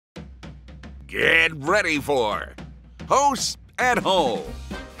Get ready for Host at Home,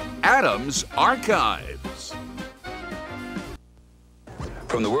 Adam's Archives.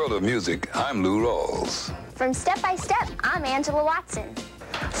 From the world of music, I'm Lou Rawls. From Step by Step, I'm Angela Watson.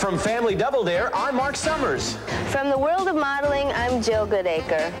 From Family Double Dare, I'm Marc Summers. From the world of modeling, I'm Jill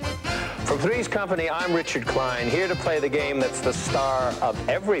Goodacre. From Three's Company, I'm Richard Kline, here to play the game that's the star of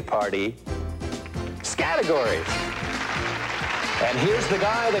every party, Scattergories. And here's the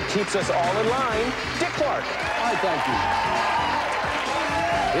guy that keeps us all in line, Dick Clark. Hi, thank you.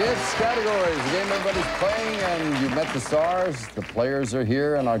 It's Scattergories, the game everybody's playing, and you've met the stars. The players are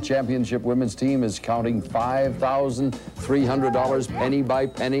here, and our championship women's team is counting $5,300 penny by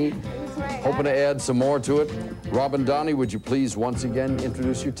penny, hoping to add some more to it. Robin Donnie, would you please once again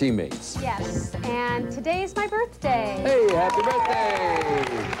introduce your teammates? Yes, and today's my birthday. Hey, happy birthday!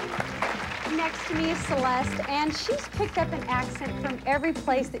 Next to me is Celeste, and she's picked up an accent from every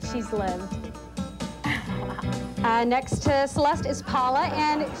place that she's lived. Next to Celeste is Paula,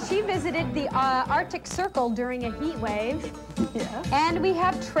 and she visited the Arctic Circle during a heat wave. Yeah. And we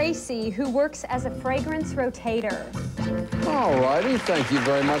have Tracy, who works as a fragrance rotator. All righty, thank you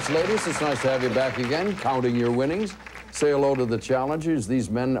very much, ladies. It's nice to have you back again, counting your winnings. Say hello to the challengers. These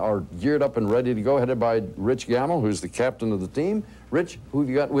men are geared up and ready to go, headed by Rich Gamble, who's the captain of the team. Rich, who have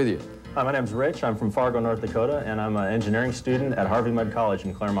you got with you? Hi, my name's Rich. I'm from Fargo, North Dakota, and I'm an engineering student at Harvey Mudd College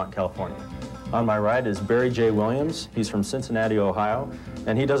in Claremont, California. On my right is Barry J. Williams. He's from Cincinnati, Ohio,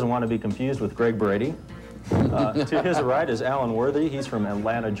 and he doesn't want to be confused with Greg Brady. To his right is Alan Worthy. He's from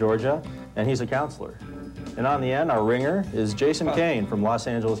Atlanta, Georgia, and he's a counselor. And on the end, our ringer is Jason Kane from Los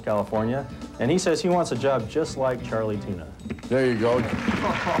Angeles, California, and he says he wants a job just like Charlie Tuna. There you go.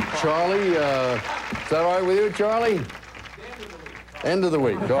 Charlie, is that all right with you, Charlie? End of the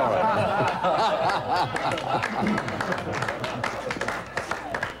week, all right.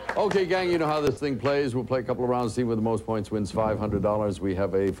 Okay, gang, you know how this thing plays. We'll play a couple of rounds. Team with the most points wins $500. We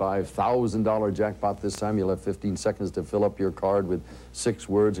have a $5,000 jackpot this time. You'll have 15 seconds to fill up your card with 6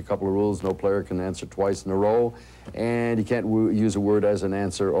 words, a couple of rules. No player can answer twice in a row. And you can't use a word as an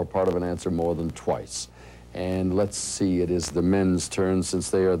answer or part of an answer more than twice. And let's see, it is the men's turn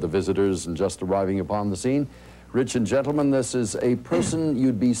since they are the visitors and just arriving upon the scene. Rich and gentlemen, this is a person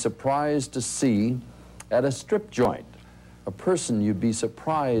you'd be surprised to see at a strip joint. A person you'd be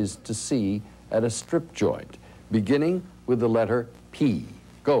surprised to see at a strip joint, beginning with the letter P.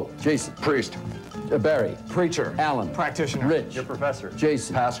 Go, Jason. Priest. Barry. Preacher. Alan. Practitioner. Rich. Your professor.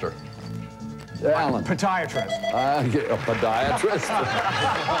 Jason. Pastor. Alan. Podiatrist. A podiatrist.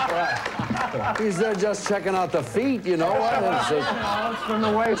 He's there just checking out the feet, you know what? It's from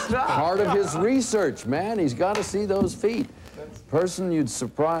the waist up. Part of his research, man. He's got to see those feet. Person you'd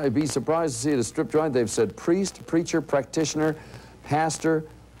be surprised to see at a strip joint, they've said priest, preacher, practitioner, pastor,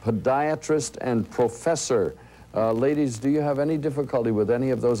 podiatrist, and professor. Ladies, do you have any difficulty with any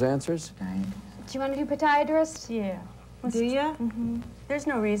of those answers? Do you want to do podiatrist? Yeah. Do you? Mm-hmm. There's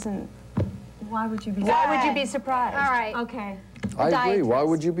no reason. Why would you be surprised? Why would you be surprised? All right. Okay. I agree. Why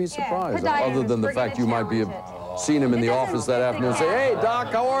would you be surprised? Yeah, other than the fact you might be seen him in the office that afternoon and say, hey,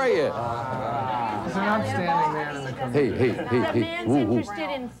 Doc, how are you? He's an upstanding man in the company. Hey. That man's interested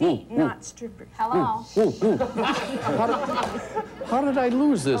in feet, not strippers. Hello. How did I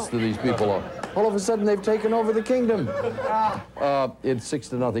lose this to these people? All of a sudden, they've taken over the kingdom. It's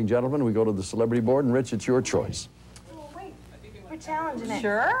 6-0, gentlemen. We go to the celebrity board, and Rich, it's your choice. Oh, wait. We're challenging it.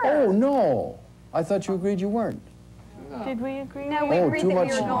 Sure. Oh, no. I thought you agreed you weren't. Did we agree? No, we agreed that we were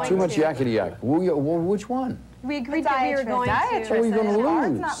going too much to. yakety yak. Well, which one? We agreed that we were going to. What are you going to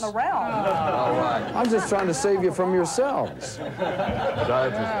lose? It's not in the realm. All right. I'm just trying to save you from yourselves.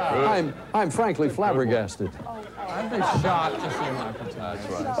 I'm frankly flabbergasted. I'd be shocked to see my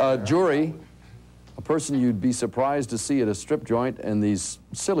podiatrist. Jury, a person you'd be surprised to see at a strip joint, and these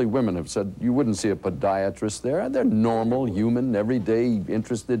silly women have said you wouldn't see a podiatrist there. They're normal, human, everyday,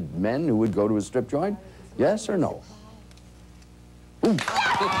 interested men who would go to a strip joint. Yes or no? Ooh.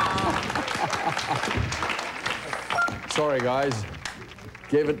 Sorry, guys.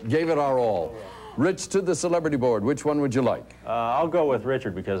 Gave it our all. Rich, to the celebrity board. Which one would you like? I'll go with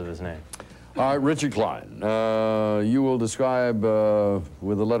Richard because of his name. All right, Richard Kline. You will describe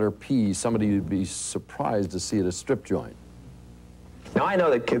with the letter P somebody you'd be surprised to see at a strip joint. Now, I know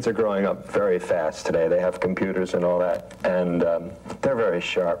that kids are growing up very fast today. They have computers and all that, and they're very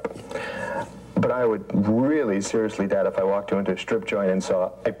sharp. But I would really seriously doubt if I walked into a strip joint and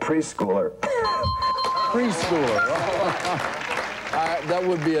saw a preschooler. Preschooler. That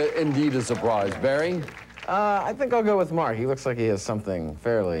would be indeed a surprise. Barry? I think I'll go with Marc. He looks like he has something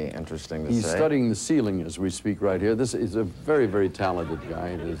fairly interesting to say. He's studying the ceiling as we speak right here. This is a very, very talented guy.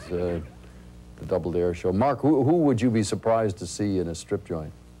 It is the Double Dare show. Mark, who would you be surprised to see in a strip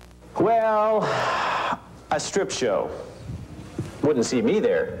joint? Well, a strip show. Wouldn't see me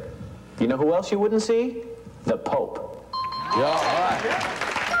there. You know who else you wouldn't see? The Pope. Yeah, all right.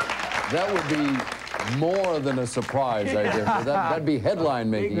 That would be more than a surprise, I guess. That'd be headline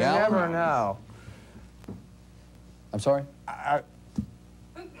making. You never know. I'm sorry?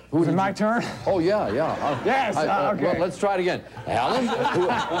 Is it my turn? Oh, yeah. Yes, okay. Well, let's try it again. Alan,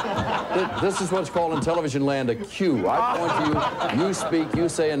 this is what's called in television land a cue. I point to you, you speak, you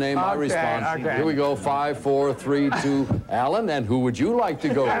say a name, I respond. Okay. Here we go, 5, 4, 3, 2. Alan, and who would you like to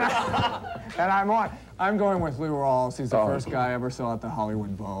go with? And I'm going with Lou Rawls. He's the first guy I ever saw at the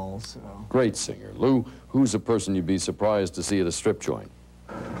Hollywood Bowl, so. Great singer. Lou, who's a person you'd be surprised to see at a strip joint?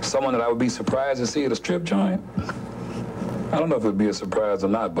 Someone that I would be surprised to see at a strip joint? I don't know if it would be a surprise or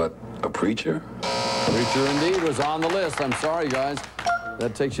not, but a preacher? Preacher indeed was on the list. I'm sorry, guys.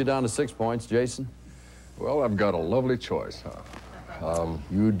 That takes you down to 6 points. Jason? Well, I've got a lovely choice, huh?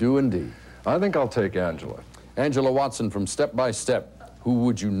 You do indeed. I think I'll take Angela. Angela Watson from Step by Step. Who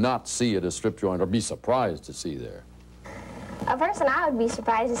would you not see at a strip joint or be surprised to see there? A person I would be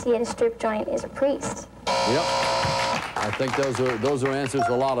surprised to see at a strip joint is a priest. Yep. I think those are answers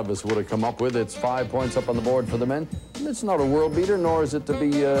a lot of us would have come up with. It's 5 points up on the board for the men. It's not a world beater, nor is it to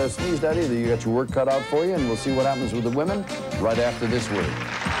be sneezed at either. You got your work cut out for you, and we'll see what happens with the women right after this word.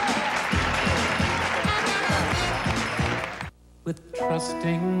 With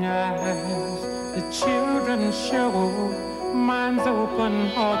trusting eyes, the children show minds open,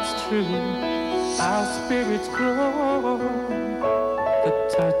 hearts true. Our spirits grow. The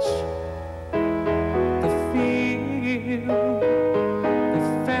touch, the feel, the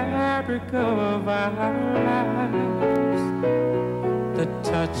fabric of our lives. The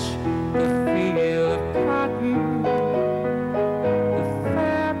touch, the feel of cotton, the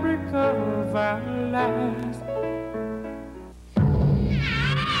fabric of our lives.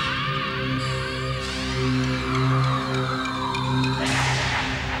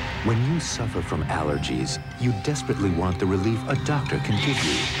 When you suffer from allergies, you desperately want the relief a doctor can give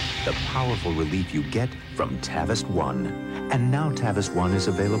you. The powerful relief you get from Tavist One. And now Tavist One is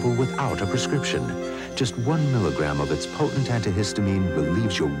available without a prescription. Just 1 milligram of its potent antihistamine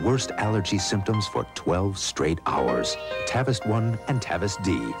relieves your worst allergy symptoms for 12 straight hours. Tavist One and Tavist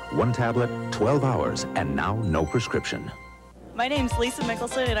D. 1 tablet, 12 hours, and now no prescription. My name's Lisa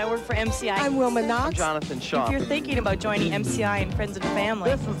Mickelson, and I work for MCI. I'm Wilma Knox. I'm Jonathan Shaw. If you're thinking about joining MCI and Friends and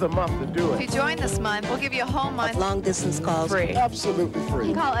Family, this is the month to do it. If you join this month, we'll give you a whole month. Long-distance calls. Free. Absolutely free.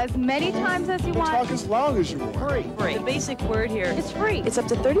 You can call as many times as you want. Talk as long as you want. Free. The basic word here is free. It's up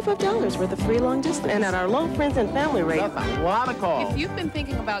to $35 worth of free long distance. And at our low Friends and Family rate. That's a lot of calls. If you've been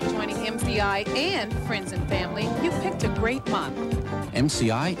thinking about joining MCI and Friends and Family, you picked a great month.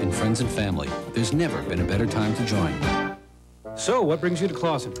 MCI and Friends and Family. There's never been a better time to join. So, what brings you to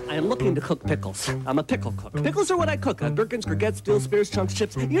Clausen? I am looking to cook pickles. I'm a pickle cook. Pickles are what I cook. Gherkins, croquettes, dill, spears, chunks,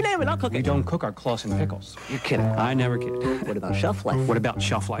 chips. You name it, I'll cook it. We don't cook our Clausen pickles. You're kidding. I never kid. What about shelf life? What about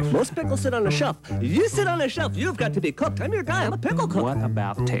shelf life? Most pickles sit on a shelf. You sit on a shelf. You've got to be cooked. I'm your guy. I'm a pickle cook. What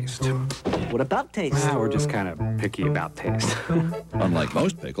about taste? What about taste? We're just kind of picky about taste. Unlike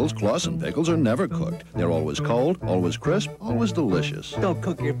most pickles, Clausen pickles are never cooked. They're always cold, always crisp, always delicious. Don't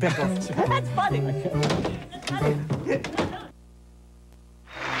cook your pickles. That's funny.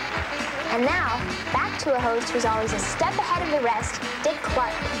 And now, back to a host who's always a step ahead of the rest, Dick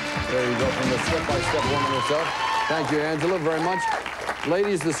Clark. There you go from the step-by-step woman herself. Thank you, Angela, very much.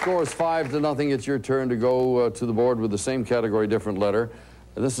 Ladies, the score is 5-0. It's your turn to go to the board with the same category, different letter.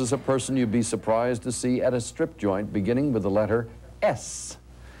 This is a person you'd be surprised to see at a strip joint beginning with the letter S.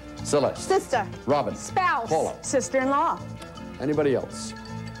 Celeste. Sister. Robin. Spouse. Paula. Sister-in-law. Anybody else?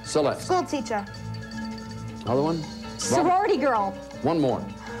 Celeste. School teacher. Another one? Sorority girl. One more.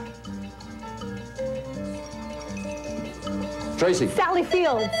 Tracy. Sally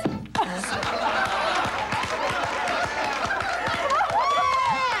Fields.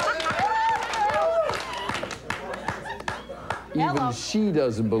 Even she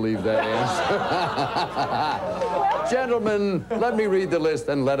doesn't believe that answer. Gentlemen, let me read the list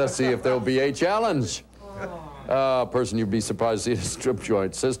and let us see if there'll be a challenge. Person you'd be surprised to see at a strip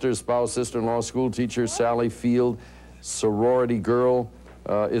joint. Sister, spouse, sister-in-law, school teacher, Sally Field, sorority girl.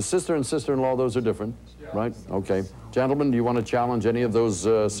 Is sister and sister-in-law, those are different, right? Okay. Gentlemen, do you want to challenge any of those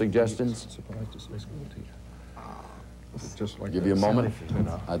suggestions? Just like give you a moment.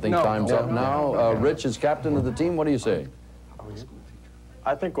 I think time's up now. Rich is captain of the team. What do you say?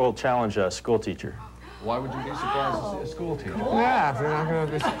 I think we'll challenge a school teacher. Why would you be surprised to see a school teacher? Yeah, if you're not going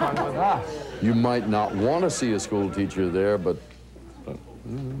to be fun with us. You might not want to see a school teacher there, but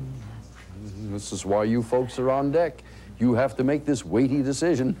This is why you folks are on deck. You have to make this weighty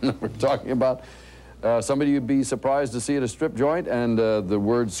decision. We're talking about somebody you'd be surprised to see at a strip joint, and the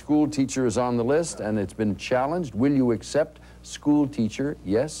word school teacher is on the list, and it's been challenged. Will you accept school teacher,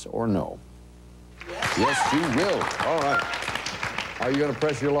 yes or no? Yes, you will. All right. Are you going to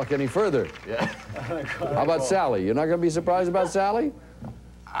press your luck any further? Yeah. How about Sally? You're not going to be surprised about Sally?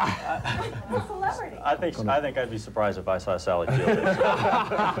 I think I'd be surprised if I saw Sally Field.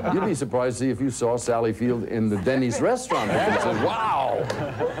 You'd be surprised to see if you saw Sally Field in the Denny's restaurant and said, wow.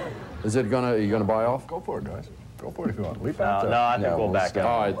 Is it gonna, are you gonna buy off? Go for it, guys. Go for it if you want. Leap No, out there. I think we'll back Oh,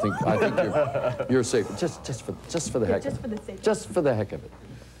 out. I think you're safe. Just for the heck of it. Just for the heck of it.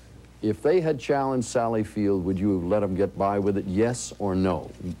 If they had challenged Sally Field, would you let them get by with it, yes or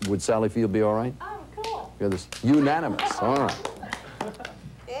no? Would Sally Field be all right? Oh, cool. You're this unanimous. All right.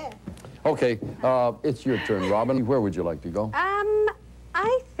 Yeah. Okay, it's your turn, Robin. Where would you like to go?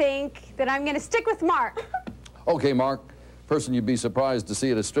 I think that I'm going to stick with Mark. Okay, Mark. Person you'd be surprised to see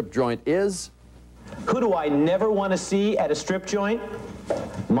at a strip joint is? Who do I never want to see at a strip joint?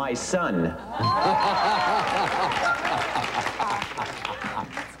 My son.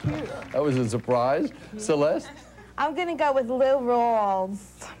 That was a surprise. Celeste? I'm gonna go with Lou Rawls.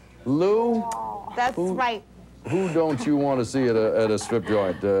 Lou? That's right. Who don't you want to see at a strip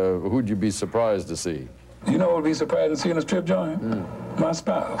joint? Who'd you be surprised to see? You know what would be surprised to see in a strip joint? My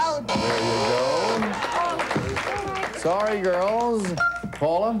spouse. Oh, there you go. Sorry, girls.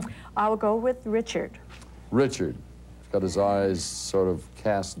 Paula? I'll go with Richard. Richard. He's got his eyes sort of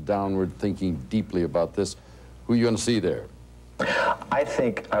cast downward, thinking deeply about this. Who are you going to see there? I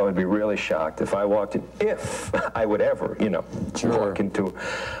think I would be really shocked if I walked in, if I would ever, you know, walk into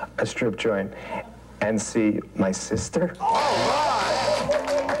a strip joint and see my sister.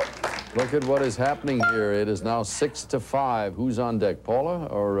 Look at what is happening here. It is now 6-5. Who's on deck, Paula?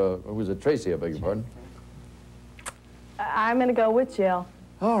 Or who's it? Tracy, I beg your pardon. I'm gonna go with Jill.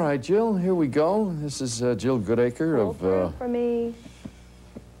 All right, Jill, here we go. This is Jill Goodacre of For me.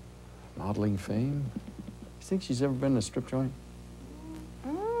 modeling fame. You think she's ever been in a strip joint?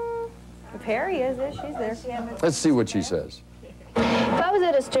 If Harry is it, she's there. Let's see what she says. If I was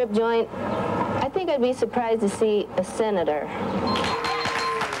at a strip joint, I think I'd be surprised to see a senator.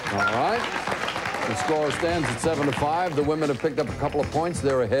 All right. The score stands at 7-5. The women have picked up a couple of points.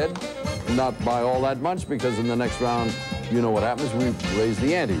 They're ahead. Not by all that much, because in the next round, you know what happens. We raise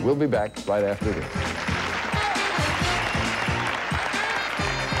the ante. We'll be back right after this.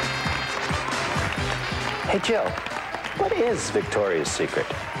 Hey, Jill, what is Victoria's Secret?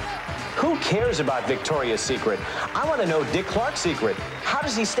 Who cares about Victoria's Secret? I want to know Dick Clark's secret. How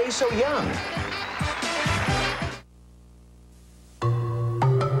does he stay so young?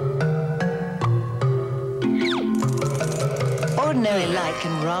 Ordinary light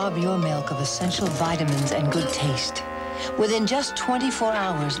can rob your milk of essential vitamins and good taste. Within just 24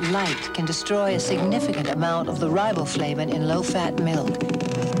 hours, light can destroy a significant amount of the riboflavin in low-fat milk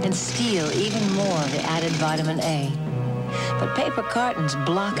and steal even more of the added vitamin A. But paper cartons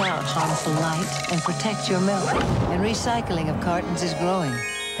block out harmful light and protect your milk. And recycling of cartons is growing.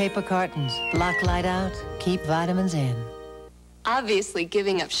 Paper cartons block light out, keep vitamins in. Obviously,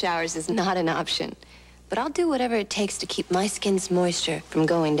 giving up showers is not an option. But I'll do whatever it takes to keep my skin's moisture from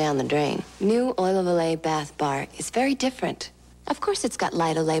going down the drain. New Oil of Olay Bath Bar is very different. Of course, it's got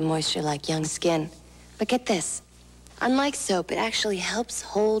light Olay moisture like young skin. But get this. Unlike soap, it actually helps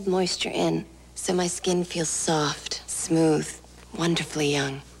hold moisture in, so my skin feels soft, smooth, wonderfully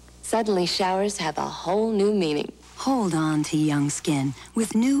young. Suddenly, showers have a whole new meaning. Hold on to young skin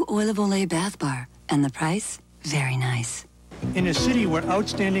with new Oil of Olay Bath Bar. And the price? Very nice. In a city where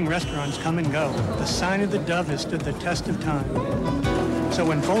outstanding restaurants come and go, the sign of the Dove has stood the test of time. So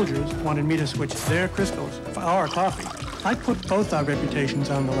when Folgers wanted me to switch their crystals for our coffee, I put both our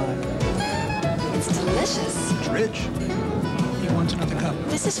reputations on the line. It's delicious. It's rich. He wants another cup.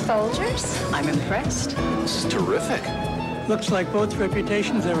 This is Folgers? I'm impressed. This is terrific. Looks like both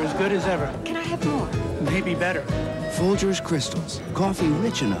reputations are as good as ever. Can I have more? Maybe better. Folgers Crystals, coffee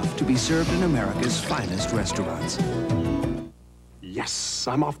rich enough to be served in America's finest restaurants. Yes,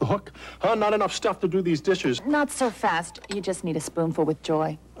 I'm off the hook. Not enough stuff to do these dishes. Not so fast. You just need a spoonful with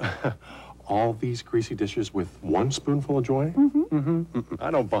joy. All these greasy dishes with one spoonful of joy? I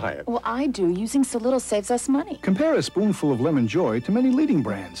don't buy it. Well, I do. Using so little saves us money. Compare a spoonful of lemon Joy to many leading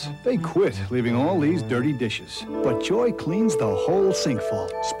brands. They quit leaving all these dirty dishes. But Joy cleans the whole sink full.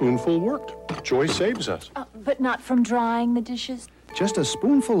 Spoonful worked. Joy saves us. But not from drying the dishes? Just a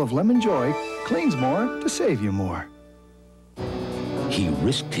spoonful of lemon Joy cleans more to save you more. He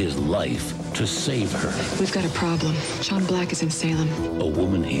risked his life to save her. We've got a problem. John Black is in Salem. A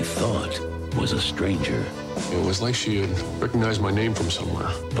woman he thought was a stranger. It was like she had recognized my name from somewhere.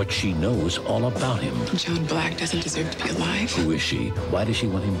 But she knows all about him. John Black doesn't deserve to be alive. Who is she? Why does she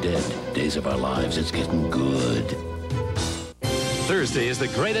want him dead? Days of Our Lives, it's getting good. Thursday is the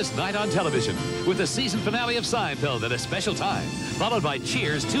greatest night on television, with the season finale of Seinfeld at a special time, followed by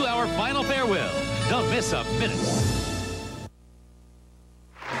Cheers' 2-hour final farewell. Don't miss a minute.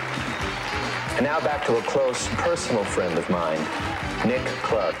 And now back to a close personal friend of mine, Nick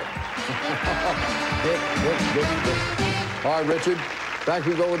Klug. All right, Richard. Back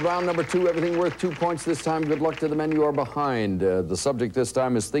we go with round number 2. Everything worth 2 points this time. Good luck to the men you are behind. The subject this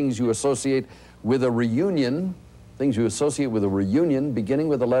time is things you associate with a reunion. Things you associate with a reunion beginning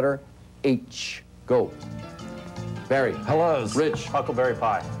with the letter H. Go. Barry. Hellos. Rich. Huckleberry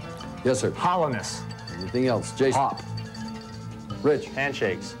pie. Yes, sir. Hollowness. Anything else? Jason. Hop. Rich.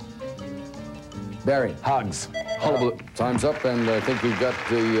 Handshakes. Barry. Hugs. Time's up, and I think we've got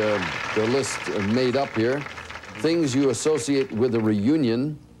the list made up here. Things you associate with a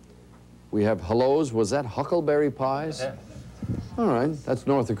reunion. We have hellos. Was that huckleberry pies? Yeah. All right. That's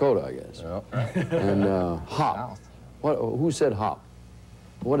North Dakota, I guess. Yep. And hop. What? Who said hop?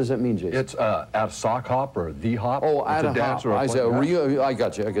 What does that mean, Jason? It's at a sock hop or the hop. Oh, at a dance hop. or I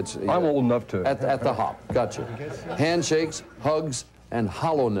got you. I'm old enough to. At the hop. Gotcha. Handshakes, hugs, and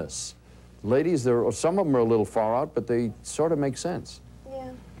hollowness. Ladies, some of them are a little far out, but they sort of make sense.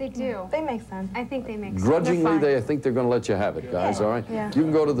 Yeah, they do. They make sense. I think they make sense. Grudgingly, I think they're going to let you have it, guys, all right? Yeah. You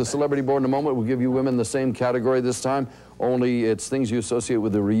can go to the celebrity board in a moment. We'll give you women the same category this time, only it's things you associate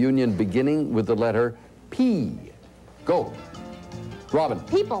with a reunion beginning with the letter P. Go. Robin.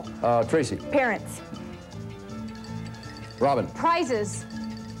 People. Tracy. Parents. Robin. Prizes.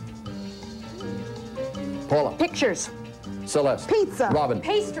 Paula. Pictures. Celeste. Pizza. Robin.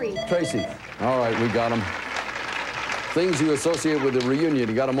 Pastry. Tracy. All right, we got them. Things you associate with a reunion.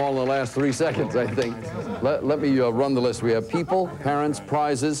 You got them all in the last 3 seconds, I think. Let me run the list. We have people, parents,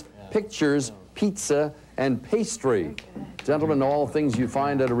 prizes, pictures, pizza, and pastry. Gentlemen, all things you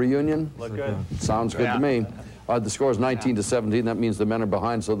find at a reunion? Look good. Sounds good to me. The score is 19-17. That means the men are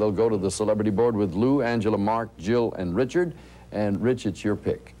behind, so they'll go to the celebrity board with Lou, Angela, Mark, Jill, and Richard. And Rich, it's your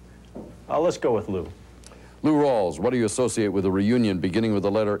pick. Let's go with Lou. Lou Rawls, what do you associate with a reunion beginning with the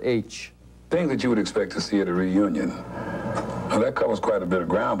letter H? Things that you would expect to see at a reunion. Well, that covers quite a bit of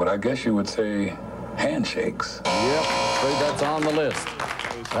ground, but I guess you would say handshakes. Yep, that's on the list.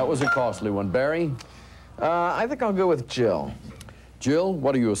 That was a costly one. Barry? I think I'll go with Jill. Jill,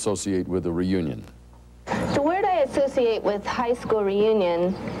 what do you associate with a reunion? The word I associate with high school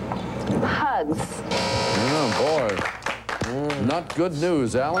reunion, hugs. Oh, boy. Not good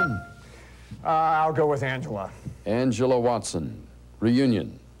news, Alan. I'll go with Angela. Angela Watson.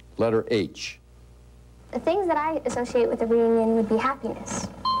 Reunion. Letter H. The things that I associate with a reunion would be happiness.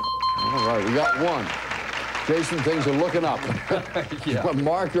 All right, we got one. Jason, things are looking up. Yeah.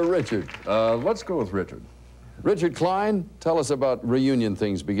 Mark or Richard? Let's go with Richard. Richard Kline, tell us about reunion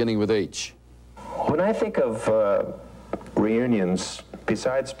things beginning with H. When I think of reunions,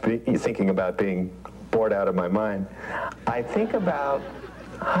 besides thinking about being bored out of my mind, I think about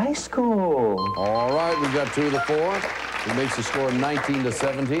high school. All right, we got 2 of the 4. It makes the score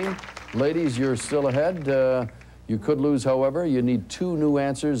 19-17. Ladies, you're still ahead. You could lose, however. You need 2 new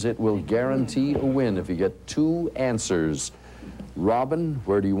answers. It will guarantee a win if you get 2 answers. Robin,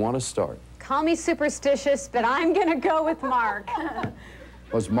 where do you want to start? Call me superstitious, but I'm going to go with Mark.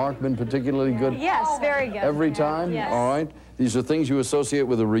 Was Mark been particularly good? Yes, very good. Every time? Yes. All right. These are things you associate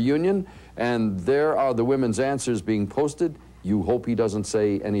with a reunion, and there are the women's answers being posted. You hope he doesn't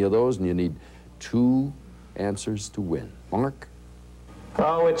say any of those, and you need 2 answers to win. Mark?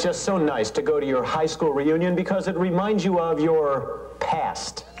 Oh, it's just so nice to go to your high school reunion because it reminds you of your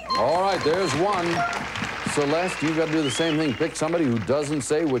past. All right, there's one. Celeste, you've got to do the same thing. Pick somebody who doesn't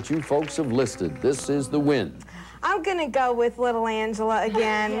say what you folks have listed. This is the win. I'm gonna go with little Angela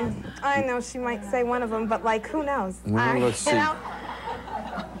again. I know she might say one of them, but like, who knows? Well, let's see.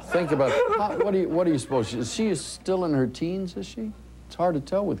 Think about what do you suppose? Is she still in her teens? Is she? It's hard to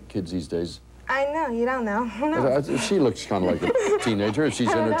tell with kids these days. I know, you don't know. Who knows? She looks kind of like a teenager. If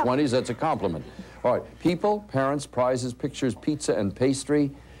she's in her 20s, that's a compliment. All right, people, parents, prizes, pictures, pizza, and pastry.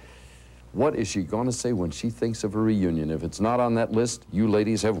 What is she going to say when she thinks of a reunion? If it's not on that list, you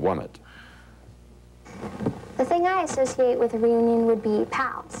ladies have won it. The thing I associate with a reunion would be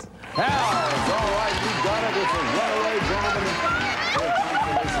pals. Pals, all right, you got it. It's a runaway, gentlemen.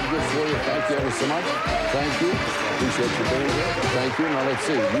 Good for you. Thank you ever so much. Thank you. Appreciate you being here. Thank you. Now let's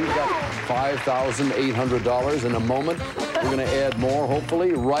see. You've got $5,800 in a moment. We're going to add more,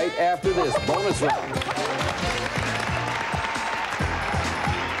 hopefully, right after this bonus round.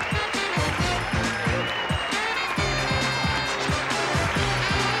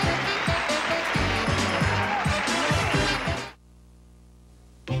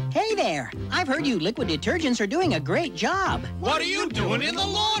 Hey there! I've heard you liquid detergents are doing a great job. What are you doing in the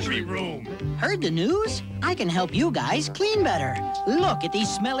laundry room? Heard the news? I can help you guys clean better. Look at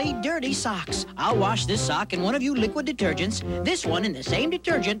these smelly, dirty socks. I'll wash this sock in one of you liquid detergents, this one in the same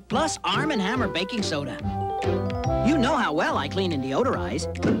detergent, plus Arm & Hammer baking soda. You know how well I clean and deodorize.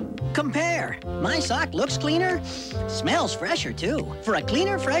 Compare. My sock looks cleaner, smells fresher, too. For a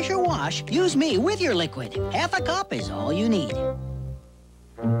cleaner, fresher wash, use me with your liquid. Half a cup is all you need.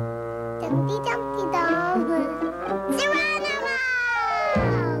 Dumpty Dumpty Dum. Geronimo!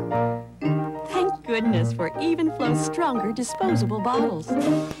 Thank goodness for Evenflow stronger disposable bottles.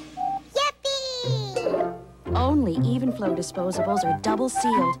 Yippee! Only Evenflow disposables are double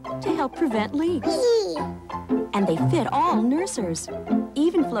sealed to help prevent leaks. And they fit all nursers.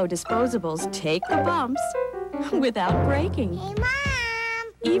 Evenflow disposables take the bumps without breaking. Hey,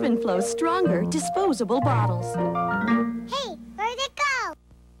 Mom! Evenflow stronger disposable bottles. Hey, where'd it go?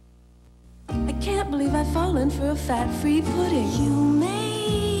 I can't believe I've fallen for a fat-free pudding. You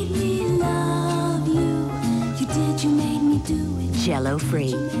made me love you. You did, you made me do it.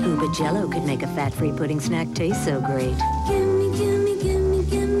 Jell-O-free. Who but Jell-O could make a fat-free pudding snack taste so great? Gimme, gimme, gimme,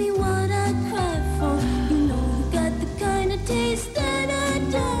 gimme what I cry for. You know you got the kind of taste that I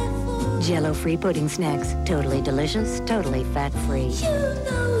die for. Jell-O-free pudding snacks. Totally delicious, totally fat-free. You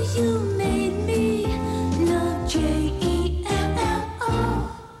know you made me love Jell-O.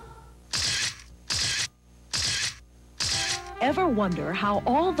 Ever wonder how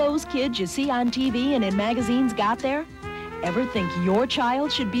all those kids you see on TV and in magazines got there? Ever think your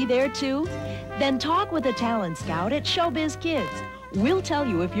child should be there too? Then talk with a talent scout at Showbiz Kids. We'll tell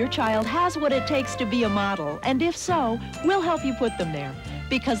you if your child has what it takes to be a model, and if so, we'll help you put them there.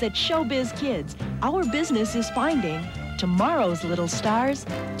 Because at Showbiz Kids, our business is finding tomorrow's little stars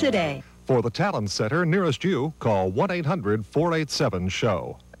today. For the Talent Center nearest you, call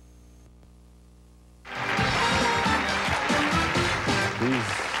 1-800-487-SHOW. These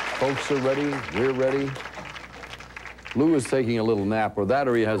folks are ready. We're ready. Lou is taking a little nap, or that,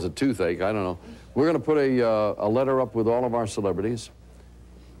 or he has a toothache. I don't know. We're going to put a letter up with all of our celebrities.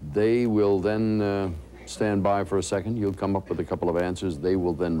 They will then stand by for a second. You'll come up with a couple of answers. They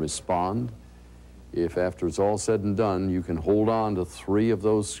will then respond. If after it's all said and done, you can hold on to 3 of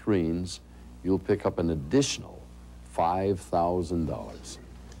those screens, you'll pick up an additional $5,000.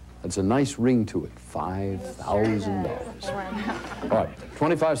 That's a nice ring to it, $5,000. All right,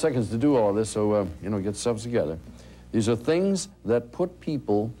 25 seconds to do all of this, so, you know, get yourselves together. These are things that put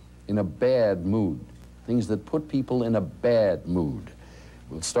people in a bad mood. Things that put people in a bad mood.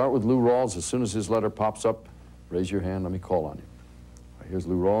 We'll start with Lou Rawls. As soon as his letter pops up, raise your hand, let me call on you. Right, here's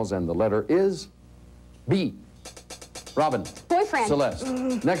Lou Rawls, and the letter is B. Robin. Boyfriend. Celeste.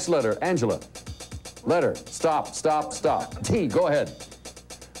 Next letter, Angela. Letter, stop, stop, stop. T, go ahead.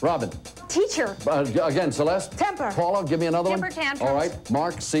 Robin. Teacher. Again, Celeste. Temper. Paula, give me another Temper one. tantrums. All right,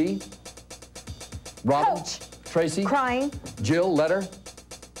 Mark, C. Robin. Coach. Tracy. Crying. Jill, letter.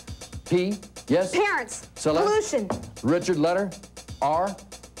 P, yes. Parents. Celeste. Pollution. Richard, letter. R.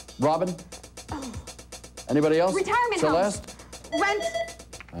 Robin. Anybody else? Retirement Celeste. homes. Rent.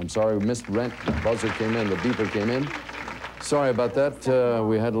 I'm sorry, we missed rent. The buzzer came in, the beeper came in. Sorry about that.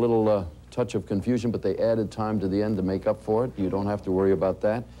 We had a little touch of confusion, but they added time to the end to make up for it. You don't have to worry about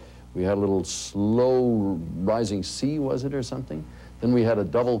that. We had a little slow rising C, was it, or something? Then we had a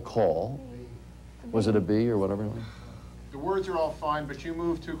double call. Was it a B or whatever? The words are all fine, but you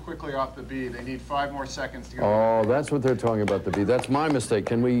move too quickly off the B. They need 5 more seconds to go. Oh, that's what they're talking about, the B. That's my mistake.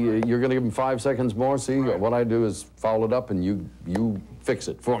 Can we, you're gonna give them 5 seconds more? See, right. What I do is foul it up and you fix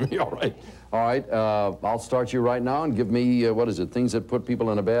it for me, all right? All right, I'll start you right now and give me, what is it, things that put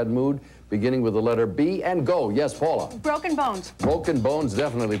people in a bad mood, beginning with the letter B, and go. Yes, Paula. Broken bones. Broken bones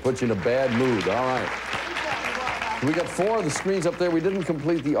definitely put you in a bad mood, all right. We got 4 of the screens up there. We didn't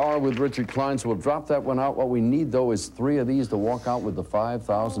complete the R with Richard Kline, so we'll drop that one out. What we need, though, is 3 of these to walk out with the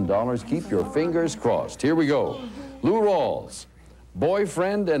 $5,000. Keep your fingers crossed. Here we go. Lou Rawls.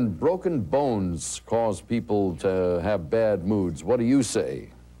 Boyfriend and broken bones cause people to have bad moods. What do you say?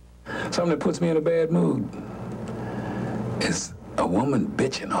 Something that puts me in a bad mood is a woman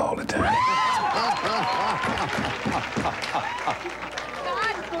bitching all the time.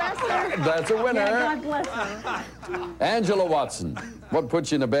 That's a winner. Yeah, God bless her. Angela Watson, what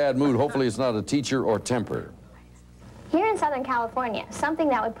puts you in a bad mood? Hopefully it's not a teacher or temper. Here in Southern California, something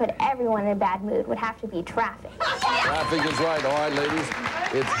that would put everyone in a bad mood would have to be traffic. Traffic is right. All right, ladies.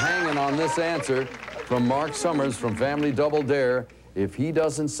 It's hanging on this answer from Mark Summers from Family Double Dare. If he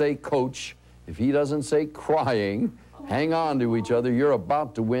doesn't say coach, if he doesn't say crying, hang on to each other. You're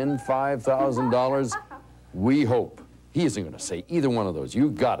about to win $5,000. We hope. He isn't going to say either one of those. You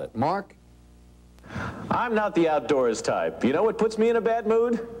got it. Mark? I'm not the outdoors type. You know what puts me in a bad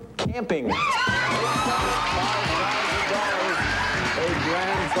mood? Camping. A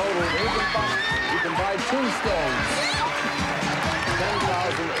grand total. You can buy tombstones.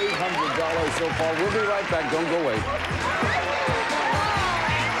 $10,800 so far. We'll be right back. Don't go away.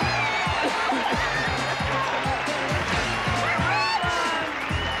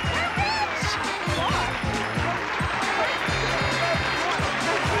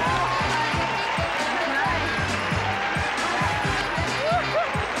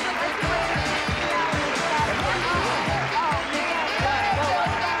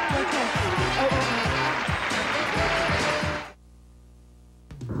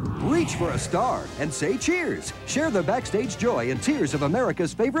 Reach for a star and say cheers. Share the backstage joy and tears of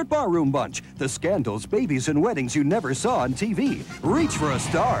America's favorite barroom bunch. The scandals, babies, and weddings you never saw on TV. Reach for a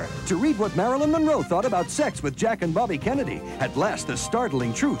star to read what Marilyn Monroe thought about sex with Jack and Bobby Kennedy. At last, the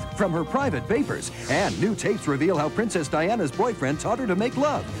startling truth from her private papers. And new tapes reveal how Princess Diana's boyfriend taught her to make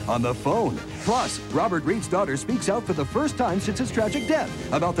love on the phone. Plus, Robert Reed's daughter speaks out for the first time since his tragic death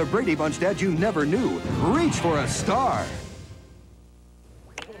about the Brady Bunch dad you never knew. Reach for a star.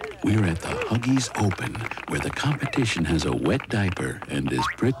 We're at the Huggies Open, where the competition has a wet diaper and is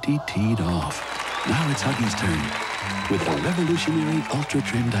pretty teed off. Now it's Huggies' turn. With a revolutionary Ultra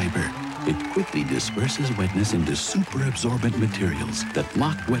Trim diaper, it quickly disperses wetness into super absorbent materials that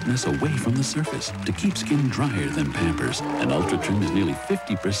lock wetness away from the surface to keep skin drier than Pampers. And Ultra Trim is nearly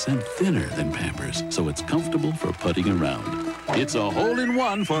 50% thinner than Pampers, so it's comfortable for putting around. It's a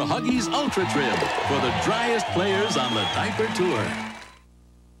hole-in-one for Huggies Ultra Trim for the driest players on the diaper tour.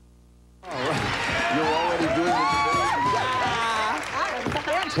 You're already doing it.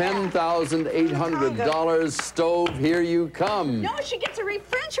 $10,800 stove, here you come. No, she gets a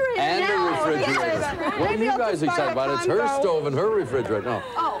refrigerator And now. a refrigerator. Yes. What are you guys excited about? It's her stove and her refrigerator. No.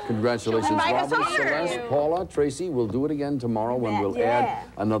 Oh. Congratulations, Invite us Robert, over. Celeste, Paula, Tracy. We'll do it again tomorrow when we'll add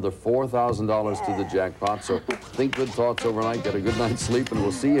another $4,000 to the jackpot. So think good thoughts overnight, get a good night's sleep, and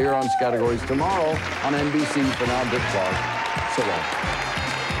we'll see you here on Scattergories tomorrow on NBC. For now, Dick Clark. So long.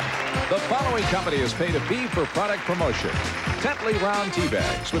 The following company is paid a fee for product promotion. Tetley round tea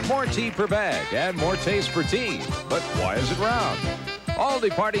bags with more tea per bag and more taste for tea. But why is it round? All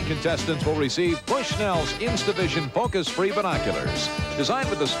departing contestants will receive Bushnell's Instavision focus-free binoculars. Designed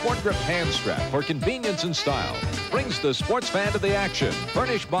with a sport grip hand strap for convenience and style. Brings the sports fan to the action.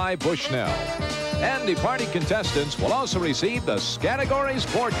 Furnished by Bushnell. And departing contestants will also receive the Scattergories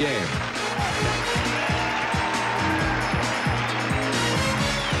board game.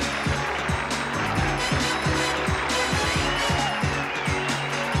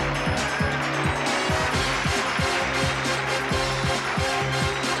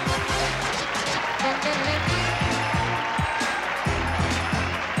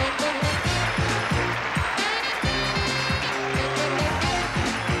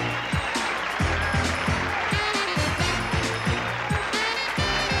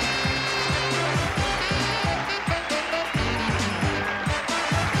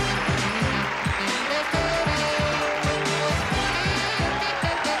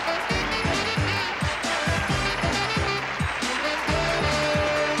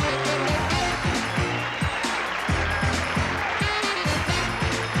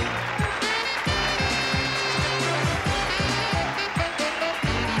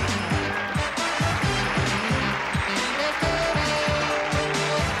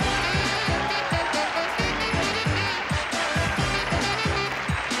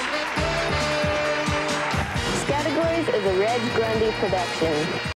 Scattergories is a Reg Grundy production.